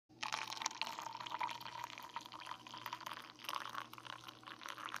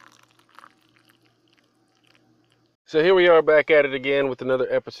So here we are back at it again with another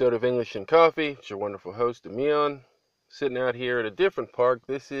episode of English and Coffee. It's your wonderful host, Emion, sitting out here at a different park.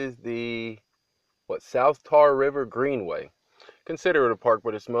 This is the, South Tar River Greenway. Consider it a park,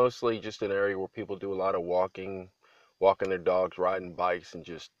 but it's mostly just an area where people do a lot of walking their dogs, riding bikes, and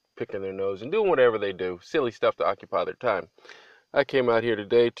just picking their nose and doing whatever they do. Silly stuff to occupy their time. I came out here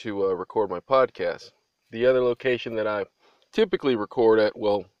today to record my podcast. The other location that I typically record at,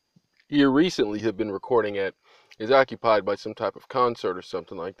 here recently have been recording at, is occupied by some type of concert or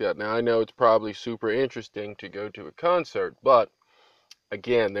something like that. Now, I know it's probably super interesting to go to a concert, but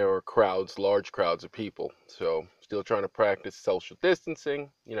again, there are crowds, large crowds of people. So, still trying to practice social distancing,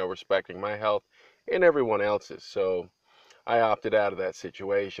 respecting my health and everyone else's. So, I opted out of that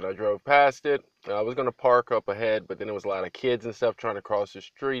situation. I drove past it. I was going to park up ahead, but then there was a lot of kids and stuff trying to cross the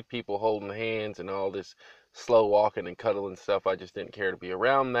street, people holding hands and all this slow walking and cuddling stuff. I just didn't care to be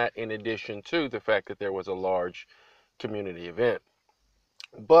around that, in addition to the fact that there was a large community event.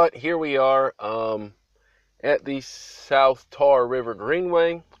 But here we are at the South Tar River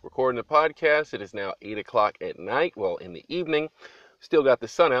Greenway recording the podcast. It is now 8 o'clock at night, in the evening. Still got the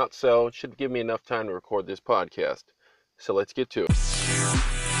sun out, so it should give me enough time to record this podcast. So let's get to it.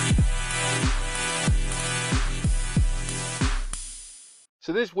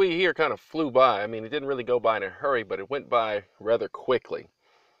 So this week here kind of flew by. I mean, it didn't really go by in a hurry, but it went by rather quickly.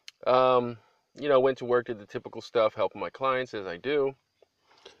 Went to work, did the typical stuff, helping my clients as I do.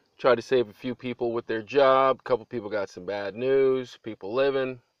 Tried to save a few people with their job. A couple people got some bad news. People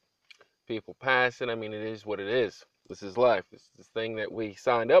living, people passing. I mean, it is what it is. This is life. This is the thing that we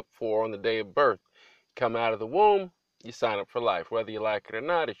signed up for on the day of birth. Come out of the womb, you sign up for life. Whether you like it or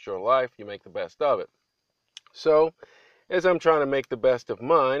not, it's your life. You make the best of it. So, as I'm trying to make the best of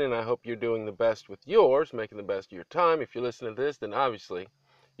mine, and I hope you're doing the best with yours, making the best of your time. If you listen to this, then obviously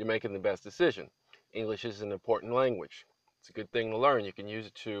you're making the best decision. English is an important language. It's a good thing to learn. You can use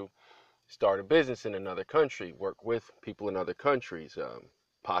it to start a business in another country, work with people in other countries,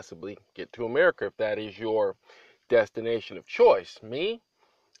 possibly get to America if that is your destination of choice. Me,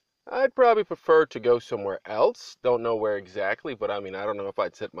 I'd probably prefer to go somewhere else. Don't know where exactly, but I mean, I don't know if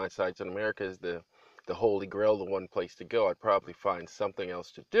I'd set my sights on America as the holy grail, the one place to go. I'd probably find something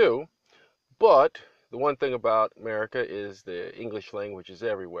else to do. But the one thing about America is the English language is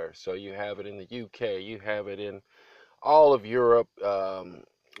everywhere. So you have it in the UK, you have it in all of Europe,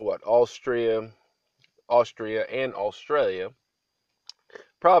 Austria, and Australia.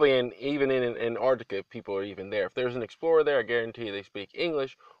 Probably even in Antarctica, if people are even there. If there's an explorer there, I guarantee you they speak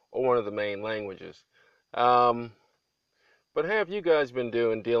English or one of the main languages. But how have you guys been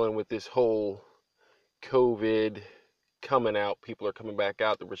dealing with this whole COVID coming out? People are coming back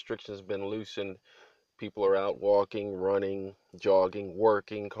out. The restrictions have been loosened. People are out walking, running, jogging,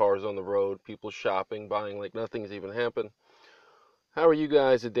 working, cars on the road, people shopping, buying like nothing's even happened. How are you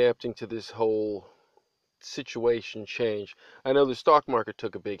guys adapting to this whole situation change? I know the stock market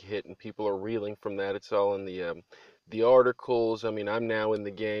took a big hit and people are reeling from that. It's all in the articles. I mean, I'm now in the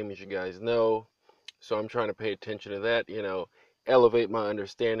game, as you guys know, so I'm trying to pay attention to that, elevate my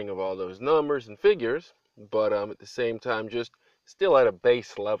understanding of all those numbers and figures, but at the same time, just still at a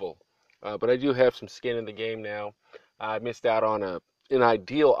base level. But I do have some skin in the game now. I missed out on an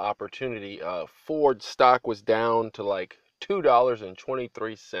ideal opportunity. Ford stock was down to like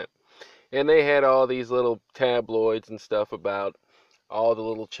 $2.23. And they had all these little tabloids and stuff about all the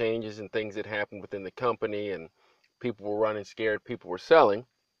little changes and things that happened within the company, and people were running scared, people were selling.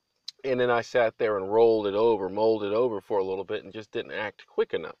 And then I sat there and molded over for a little bit and just didn't act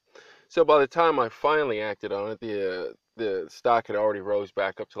quick enough. So by the time I finally acted on it, the stock had already rose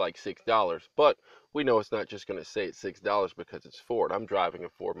back up to like $6. But we know it's not just going to stay at $6 because it's Ford. I'm driving a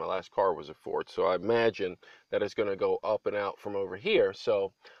Ford. My last car was a Ford. So I imagine that it's going to go up and out from over here.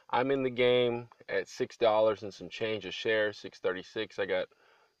 So I'm in the game at $6 and some change of shares, 636. I got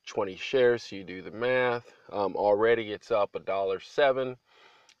 20 shares, so you do the math. Already it's up $1.07.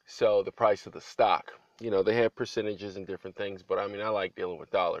 So the price of the stock, they have percentages and different things, but I mean, I like dealing with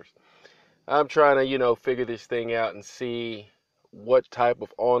dollars. I'm trying to, figure this thing out and see what type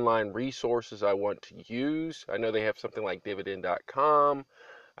of online resources I want to use. I know they have something like dividend.com.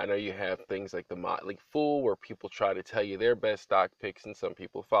 I know you have things like the Motley Fool where people try to tell you their best stock picks, and some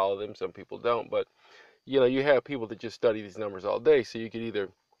people follow them, some people don't. But, you have people that just study these numbers all day. So you could either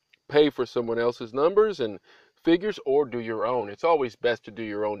pay for someone else's numbers and figures or do your own. It's always best to do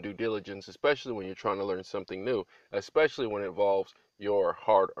your own due diligence, especially when you're trying to learn something new, especially when it involves your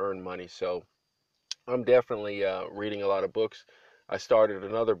hard-earned money. So I'm definitely reading a lot of books. I started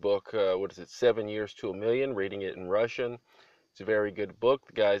another book, 7 Years to a Million, reading it in Russian. It's a very good book.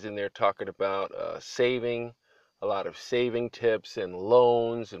 The guy's in there talking about saving a lot of saving tips and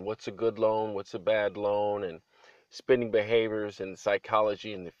loans and what's a good loan, what's a bad loan, and spending behaviors and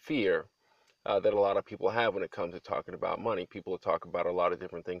psychology and the fear that a lot of people have when it comes to talking about money. People will talk about a lot of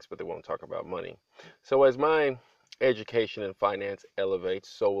different things, but they won't talk about money. So as my education in finance elevates,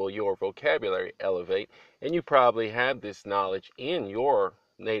 so will your vocabulary elevate. And you probably have this knowledge in your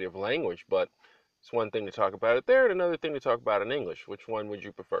native language, but it's one thing to talk about it there and another thing to talk about in English. Which one would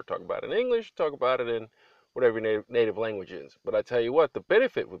you prefer? Talk about it in English, talk about it in whatever your native language is. But I tell you what, the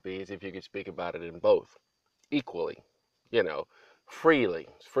benefit would be is if you could speak about it in both equally, you know, freely,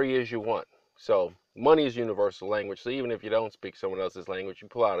 as free as you want. So money is universal language. So even if you don't speak someone else's language, you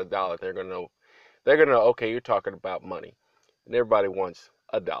pull out a dollar, they're gonna know. They're gonna know. Okay, you're talking about money, and everybody wants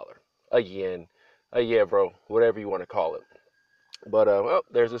a dollar, a yen, a euro, whatever you want to call it. But well,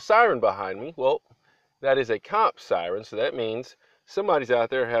 there's a siren behind me. Well, that is a cop siren, so that means somebody's out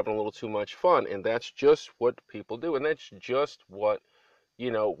there having a little too much fun, and that's just what people do, and that's just what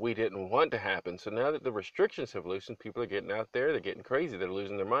we didn't want to happen. So now that the restrictions have loosened, people are getting out there, they're getting crazy, they're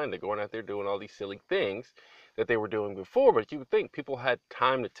losing their mind, they're going out there doing all these silly things that they were doing before. But you would think people had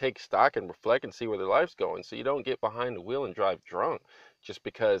time to take stock and reflect and see where their life's going. So you don't get behind the wheel and drive drunk just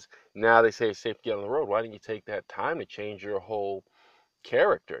because now they say it's safe to get on the road. Why didn't you take that time to change your whole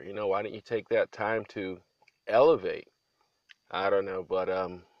character? Why didn't you take that time to elevate? I don't know, but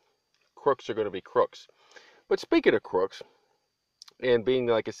crooks are going to be crooks. But speaking of crooks, and being,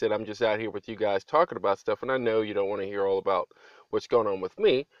 like I said, I'm just out here with you guys talking about stuff, and I know you don't want to hear all about what's going on with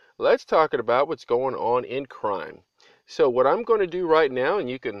me. Let's talk about what's going on in crime. So what I'm going to do right now, and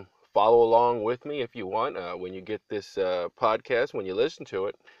you can follow along with me if you want when you get this podcast, when you listen to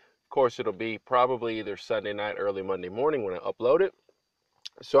it. Of course, it'll be probably either Sunday night, early Monday morning when I upload it.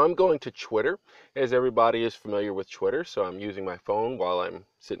 So I'm going to Twitter, as everybody is familiar with Twitter. So I'm using my phone while I'm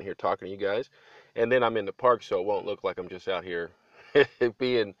sitting here talking to you guys. And then I'm in the park, so it won't look like I'm just out here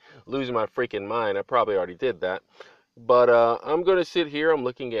losing my freaking mind. I probably already did that. But I'm going to sit here. I'm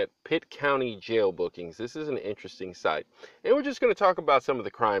looking at Pitt County jail bookings. This is an interesting site. And we're just going to talk about some of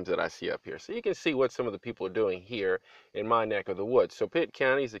the crimes that I see up here. So you can see what some of the people are doing here in my neck of the woods. So Pitt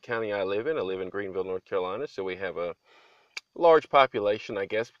County is the county I live in. I live in Greenville, North Carolina. So we have a large population, I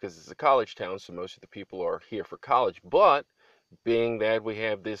guess, because it's a college town. So most of the people are here for college. But being that we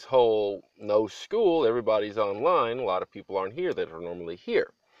have this whole no school, everybody's online, a lot of people aren't here that are normally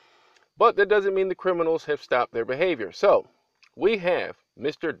here. But that doesn't mean the criminals have stopped their behavior. So we have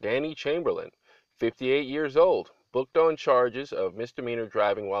Mr. Danny Chamberlain, 58 years old, booked on charges of misdemeanor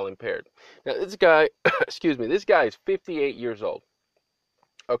driving while impaired. Now this guy, excuse me, this guy is 58 years old.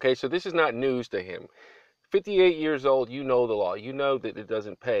 Okay, so this is not news to him. 58 years old, you know the law. You know that it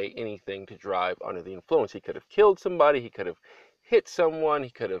doesn't pay anything to drive under the influence. He could have killed somebody. He could have hit someone. He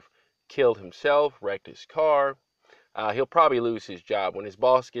could have killed himself, wrecked his car. He'll probably lose his job. When his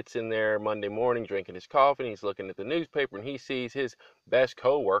boss gets in there Monday morning drinking his coffee, and he's looking at the newspaper, and he sees his best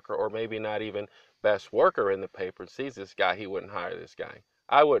co-worker, or maybe not even best worker in the paper, and sees this guy, he wouldn't hire this guy.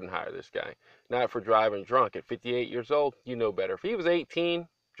 I wouldn't hire this guy. Not for driving drunk. At 58 years old, you know better. If he was 18,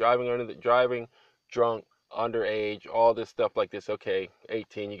 driving drunk, underage, all this stuff like this, okay,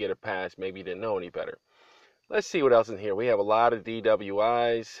 18, you get a pass. Maybe you didn't know any better. Let's see what else in here. We have a lot of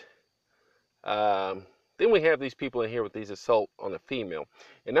DWIs. Then we have these people in here with these assault on a female.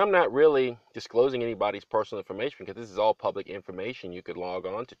 And I'm not really disclosing anybody's personal information because this is all public information. You could log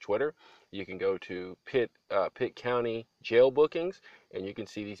on to Twitter. You can go to Pitt County jail bookings, and you can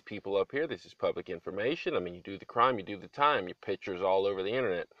see these people up here. This is public information. I mean, you do the crime, you do the time. Your pictures all over the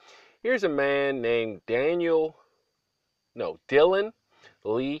internet. Here's a man named Dylan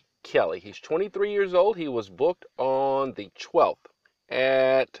Lee Kelly. He's 23 years old. He was booked on the 12th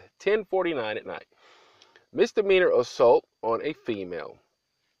at 10:49 at night. Misdemeanor assault on a female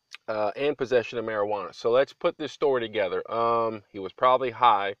and possession of marijuana. So let's put this story together. He was probably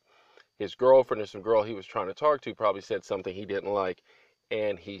high. His girlfriend or some girl he was trying to talk to probably said something he didn't like,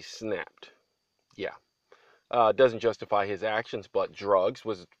 and he snapped. Yeah. Doesn't justify his actions, but drugs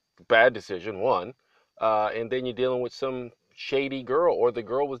was a bad decision, one. And then you're dealing with some shady girl, or the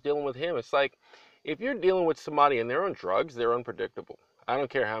girl was dealing with him. It's like, if you're dealing with somebody and they're on drugs, they're unpredictable. I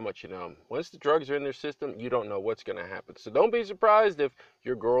don't care how much you know them. Once the drugs are in their system, you don't know what's going to happen. So don't be surprised if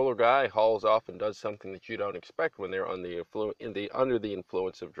your girl or guy hauls off and does something that you don't expect when they're under the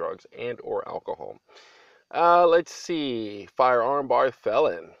influence of drugs and or alcohol. Let's see. Firearm bar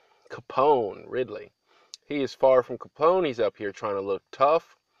felon. Capone Ridley. He is far from Capone. He's up here trying to look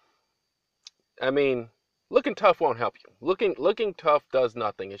tough. I mean, looking tough won't help you. Looking tough does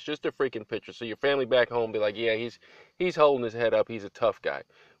nothing. It's just a freaking picture. So your family back home be like, yeah, he's holding his head up. He's a tough guy.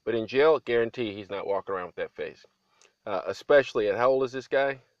 But in jail, guarantee he's not walking around with that face. especially at, how old is this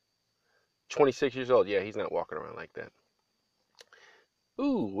guy? 26 years old. Yeah, he's not walking around like that.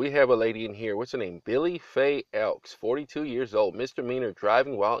 Ooh, we have a lady in here. What's her name? Billy Faye Elks, 42 years old. Misdemeanor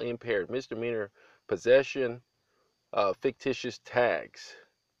driving while impaired. Misdemeanor possession of fictitious tags.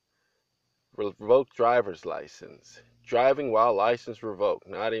 Revoked driver's license. Driving while license revoked,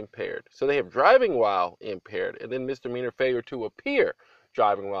 not impaired. So they have driving while impaired and then misdemeanor failure to appear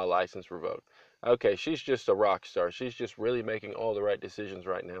driving while license revoked. Okay, she's just a rock star. She's just really making all the right decisions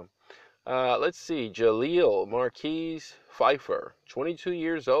right now. Let's see. Jaleel Marquise Pfeiffer, 22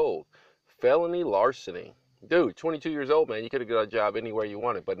 years old. Felony larceny. Dude, 22 years old, man. You could have got a job anywhere you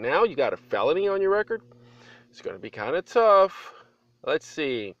wanted. But now you got a felony on your record? It's going to be kind of tough. Let's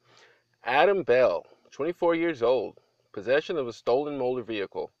see. Adam Bell, 24 years old. Possession of a stolen motor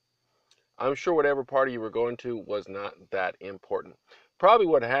vehicle. I'm sure whatever party you were going to was not that important. Probably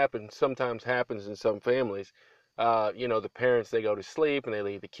what sometimes happens in some families, the parents, they go to sleep and they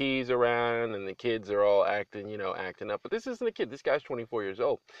leave the keys around and the kids are all acting up. But this isn't a kid. This guy's 24 years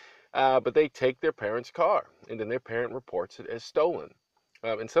old. But they take their parent's car and then their parent reports it as stolen.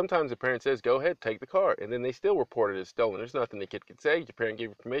 And sometimes the parent says, go ahead, take the car. And then they still report it as stolen. There's nothing the kid can say. Your parent gave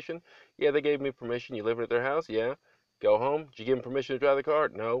you permission? Yeah, they gave me permission. You living at their house? Yeah. Go home. Did you give him permission to drive the car?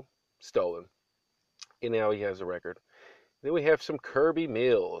 No. Stolen. And now he has a record. Then we have some Kirby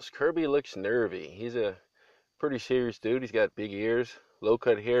Mills. Kirby looks nervy. He's a pretty serious dude. He's got big ears, low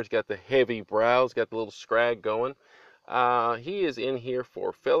cut hair. He's got the heavy brows, got the little scrag going. He is in here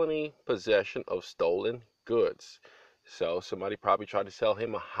for felony possession of stolen goods. So somebody probably tried to sell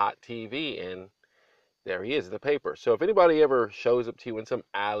him a hot TV, and there he is in the paper. So if anybody ever shows up to you in some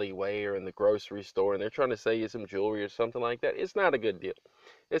alleyway or in the grocery store and they're trying to sell you some jewelry or something like that, it's not a good deal.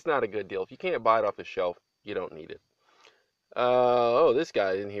 It's not a good deal. If you can't buy it off the shelf, you don't need it. Oh, this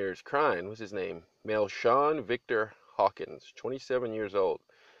guy in here is crying. What's his name? Melshawn Victor Hawkins, 27 years old.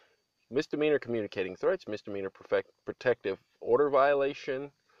 Misdemeanor communicating threats, misdemeanor protective order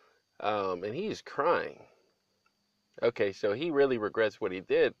violation, and he's crying. Okay, so he really regrets what he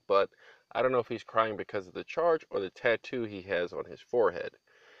did, but I don't know if he's crying because of the charge or the tattoo he has on his forehead.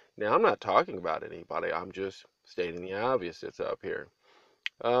 Now, I'm not talking about anybody. I'm just stating the obvious that's up here.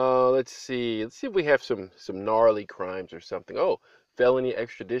 Let's see. Let's see if we have some gnarly crimes or something. Oh, felony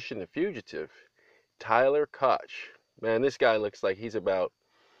extradition to fugitive. Tyler Koch. Man, this guy looks like he's about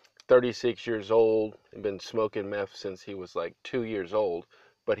 36 years old and been smoking meth since he was like 2 years old,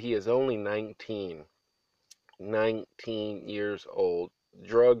 but he is only 19. 19 years old.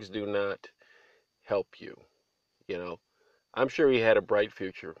 Drugs do not help you, you know. I'm sure he had a bright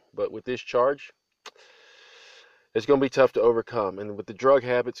future, but with this charge, it's going to be tough to overcome. And with the drug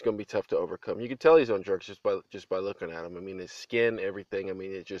habit, it's going to be tough to overcome. You can tell he's on drugs just by looking at him. I mean, his skin, everything. I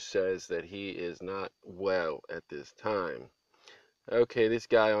mean, it just says that he is not well at this time. Okay, this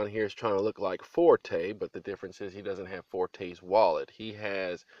guy on here is trying to look like Forte, but the difference is he doesn't have Forte's wallet. He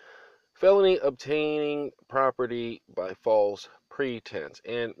has felony obtaining property by false pretense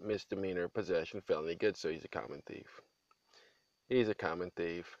and misdemeanor possession felony goods. So he's a common thief. He's a common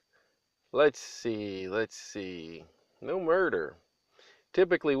thief. Let's see. No murder.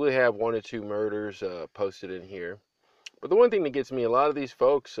 Typically, we have 1 or 2 murders posted in here. But the one thing that gets me, a lot of these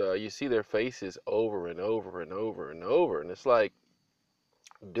folks, you see their faces over and over and over and over. And it's like,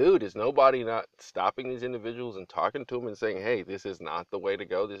 dude, is nobody not stopping these individuals and talking to them and saying, hey, this is not the way to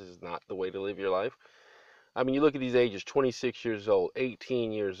go. This is not the way to live your life. I mean, you look at these ages, 26 years old,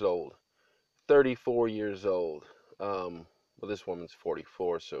 18 years old, 34 years old. Well, this woman's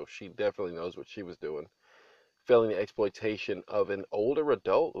 44, so she definitely knows what she was doing. Felony exploitation of an older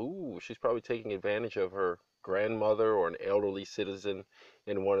adult. Ooh, she's probably taking advantage of her grandmother or an elderly citizen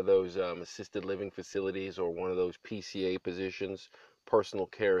in one of those assisted living facilities or one of those PCA positions, personal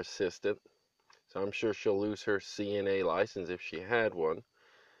care assistant. So I'm sure she'll lose her CNA license if she had one.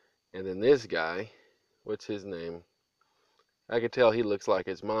 And then this guy, what's his name? I could tell he looks like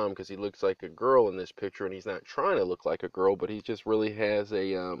his mom because he looks like a girl in this picture, and he's not trying to look like a girl, but he just really has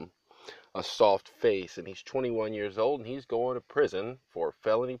a soft face, and he's 21 years old, and he's going to prison for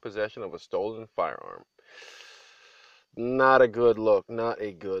felony possession of a stolen firearm. Not a good look. Not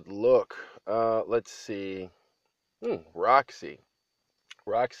a good look. Let's see. Roxy.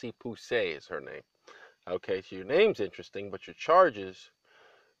 Roxy Poussey is her name. Okay, so your name's interesting, but your charges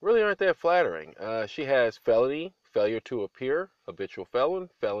really aren't that flattering. She has felony, failure to appear, habitual felon,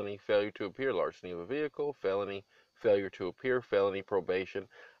 felony, failure to appear, larceny of a vehicle, felony, failure to appear, felony probation,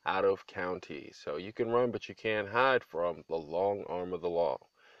 out of county. So you can run, but you can't hide from the long arm of the law.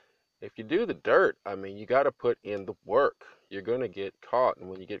 if you do the dirt, I mean, you got to put in the work. You're going to get caught, and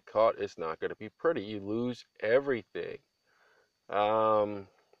when you get caught, it's not going to be pretty. You lose everything. Um,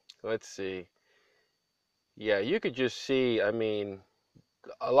 let's see. Yeah, you could just see, I mean,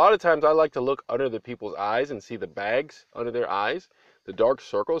 a lot of times I like to look under the people's eyes and see the bags under their eyes, the dark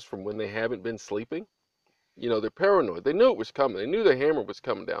circles from when they haven't been sleeping. You know, they're paranoid. They knew it was coming. They knew the hammer was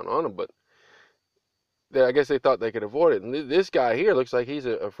coming down on them, but I guess they thought they could avoid it. And this guy here looks like he's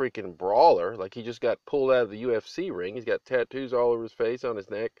a freaking brawler. Like he just got pulled out of the UFC ring. He's got tattoos all over his face, on his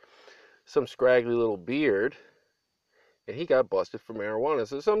neck, some scraggly little beard, and he got busted for marijuana.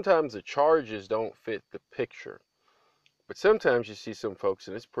 So sometimes the charges don't fit the picture. But sometimes you see some folks,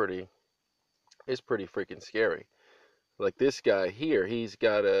 and it's pretty freaking scary. Like this guy here, he's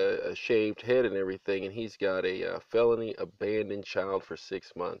got a shaved head and everything, and he's got a felony abandoned child for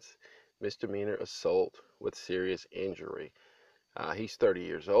 6 months, misdemeanor assault with serious injury. He's 30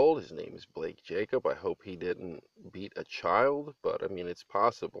 years old. His name is Blake Jacob. I hope he didn't beat a child, but I mean, it's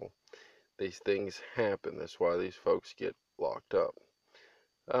possible. These things happen. That's why these folks get locked up.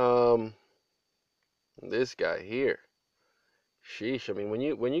 This guy here, sheesh. I mean,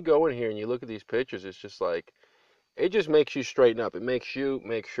 when you go in here and you look at these pictures, it's just like, it just makes you straighten up. It makes you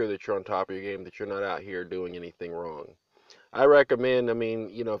make sure that you're on top of your game, that you're not out here doing anything wrong. I recommend, I mean,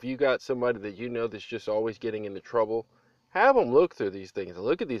 you know, if you got somebody that you know that's just always getting into trouble, have them look through these things,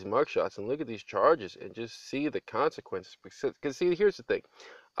 look at these mugshots and look at these charges and just see the consequences. Because see, here's the thing.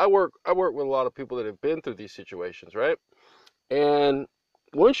 I work with a lot of people that have been through these situations, right? And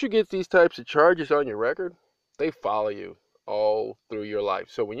once you get these types of charges on your record, they follow you all through your life.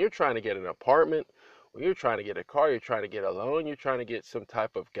 So when you're trying to get an apartment, when you're trying to get a car, you're trying to get a loan, you're trying to get some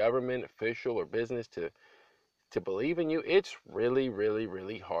type of government official or business to believe in you, it's really, really,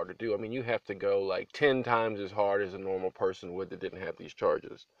 really hard to do. I mean, you have to go like 10 times as hard as a normal person would that didn't have these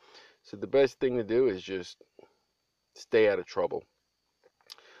charges. So the best thing to do is just stay out of trouble.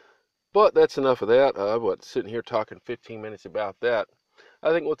 But that's enough of that. Sitting here talking 15 minutes about that.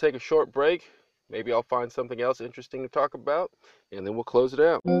 I think we'll take a short break. Maybe I'll find something else interesting to talk about, and then we'll close it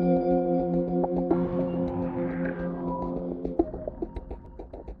out.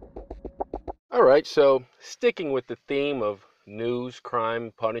 All right, so sticking with the theme of news,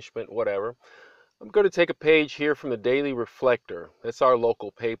 crime, punishment, whatever, I'm going to take a page here from the Daily Reflector. That's our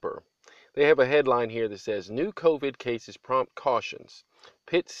local paper. They have a headline here that says, New COVID cases prompt cautions.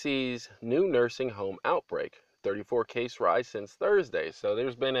 Pitt sees new nursing home outbreak. 34 case rise since Thursday. So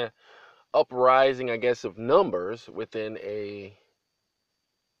there's been a uprising, I guess, of numbers within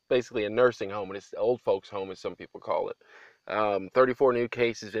basically a nursing home, and it's the old folks home as some people call it. 34 new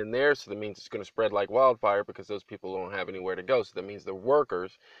cases in there, so that means it's going to spread like wildfire because those people don't have anywhere to go. So that means the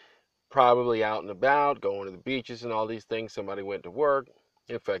workers probably out and about, going to the beaches and all these things. Somebody went to work,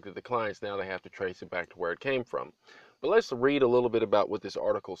 infected the clients. Now they have to trace it back to where it came from. But let's read a little bit about what this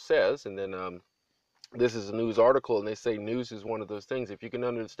article says, and then this is a news article, and they say news is one of those things. If you can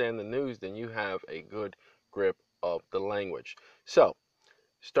understand the news, then you have a good grip of the language. So,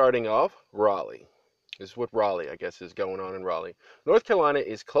 starting off, Raleigh. This is what Raleigh, I guess, is going on in Raleigh. North Carolina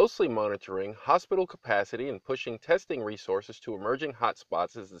is closely monitoring hospital capacity and pushing testing resources to emerging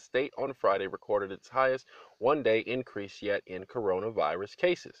hotspots as the state on Friday recorded its highest one-day increase yet in coronavirus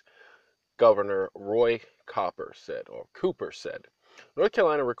cases. Governor Roy Cooper said. North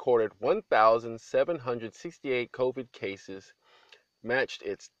Carolina recorded 1,768 COVID cases, matched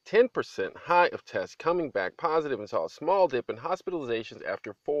its 10% high of tests coming back positive, and saw a small dip in hospitalizations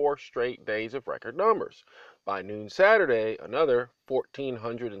after 4 straight days of record numbers. By noon Saturday, another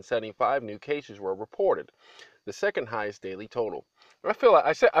 1,475 new cases were reported, the second highest daily total. I feel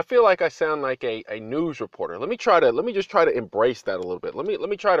like I sound like a news reporter. Let me just try to embrace that a little bit. Let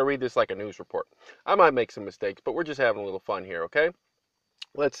me try to read this like a news report. I might make some mistakes, but we're just having a little fun here, okay?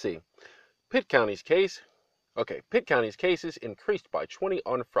 Let's see. Pitt County's cases increased by 20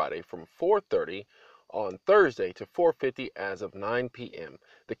 on Friday from 4:30 on Thursday to 4:50 as of 9 p.m.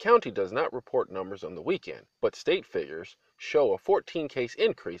 The county does not report numbers on the weekend, but state figures show a 14-case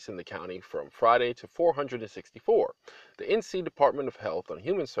increase in the county from Friday to 464. The NC Department of Health and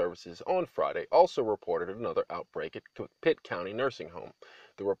Human Services on Friday also reported another outbreak at Pitt County Nursing Home.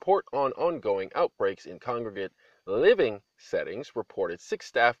 The report on ongoing outbreaks in congregate living settings reported 6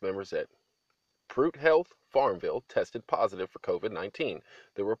 staff members at Prute Health, Farmville, tested positive for COVID-19.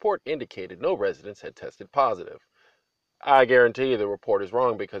 The report indicated no residents had tested positive. I guarantee you the report is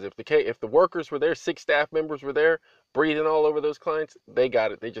wrong, because if the workers were there, 6 staff members were there, breathing all over those clients, they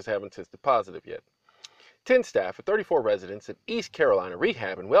got it. They just haven't tested positive yet. 10 staff at 34 residents at East Carolina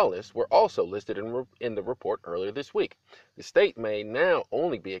Rehab and Wellness were also listed in the report earlier this week. The state may now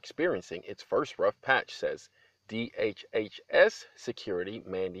only be experiencing its first rough patch, says DHHS Security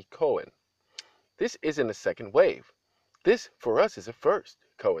Mandy Cohen. This isn't a second wave. This, for us, is a first,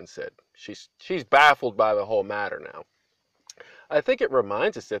 Cohen said. She's baffled by the whole matter now. I think it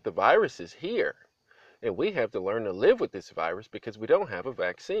reminds us that the virus is here, and we have to learn to live with this virus because we don't have a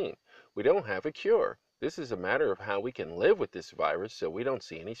vaccine. We don't have a cure. This is a matter of how we can live with this virus so we don't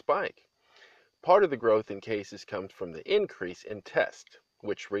see any spike. Part of the growth in cases comes from the increase in tests,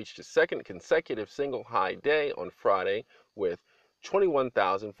 which reached a second consecutive single high day on Friday with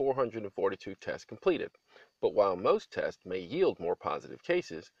 21,442 tests completed. But while most tests may yield more positive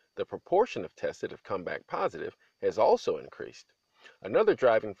cases, the proportion of tests that have come back positive has also increased. Another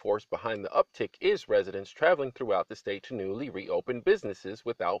driving force behind the uptick is residents traveling throughout the state to newly reopened businesses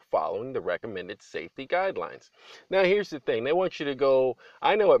without following the recommended safety guidelines. Now, here's the thing. They want you to go,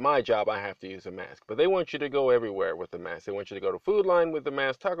 I know at my job I have to use a mask, but they want you to go everywhere with a mask. They want you to go to Food Line with a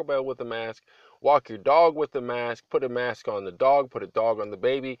mask, Taco Bell with a mask, walk your dog with a mask, put a mask on the dog, put a dog on the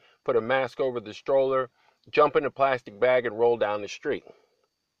baby, put a mask over the stroller, jump in a plastic bag and roll down the street.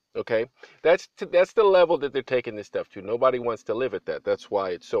 Okay, that's the level that they're taking this stuff to. Nobody wants to live at that. That's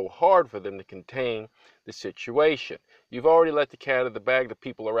why it's so hard for them to contain the situation. You've already let the cat out of the bag. The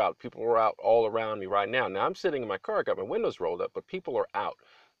people are out. People are out all around me right now. Now I'm sitting in my car. I got my windows rolled up, but people are out.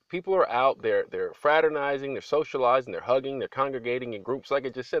 People are out. They're fraternizing. They're socializing. They're hugging. They're congregating in groups. Like I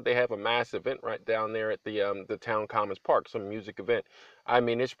just said, they have a mass event right down there at the Town Commons Park, some music event. I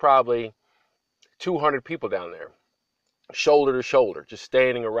mean, it's probably 200 people down there, shoulder to shoulder, just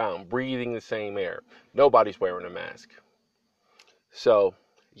standing around, breathing the same air. Nobody's wearing a mask. So,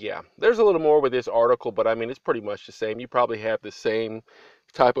 yeah, there's a little more with this article, but I mean, it's pretty much the same. You probably have the same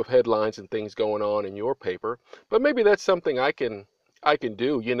type of headlines and things going on in your paper, but maybe that's something I can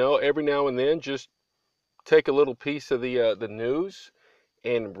do, you know, every now and then, just take a little piece of the news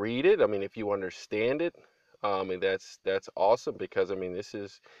and read it. I mean, if you understand it, I mean, that's awesome, because I mean, this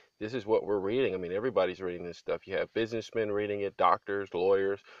is what we're reading. I mean, everybody's reading this stuff. You have businessmen reading it, doctors,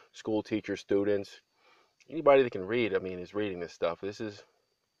 lawyers, school teachers, students. Anybody that can read, I mean, is reading this stuff. This is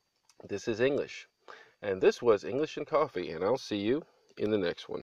English. And this was English and Coffee, and I'll see you in the next one.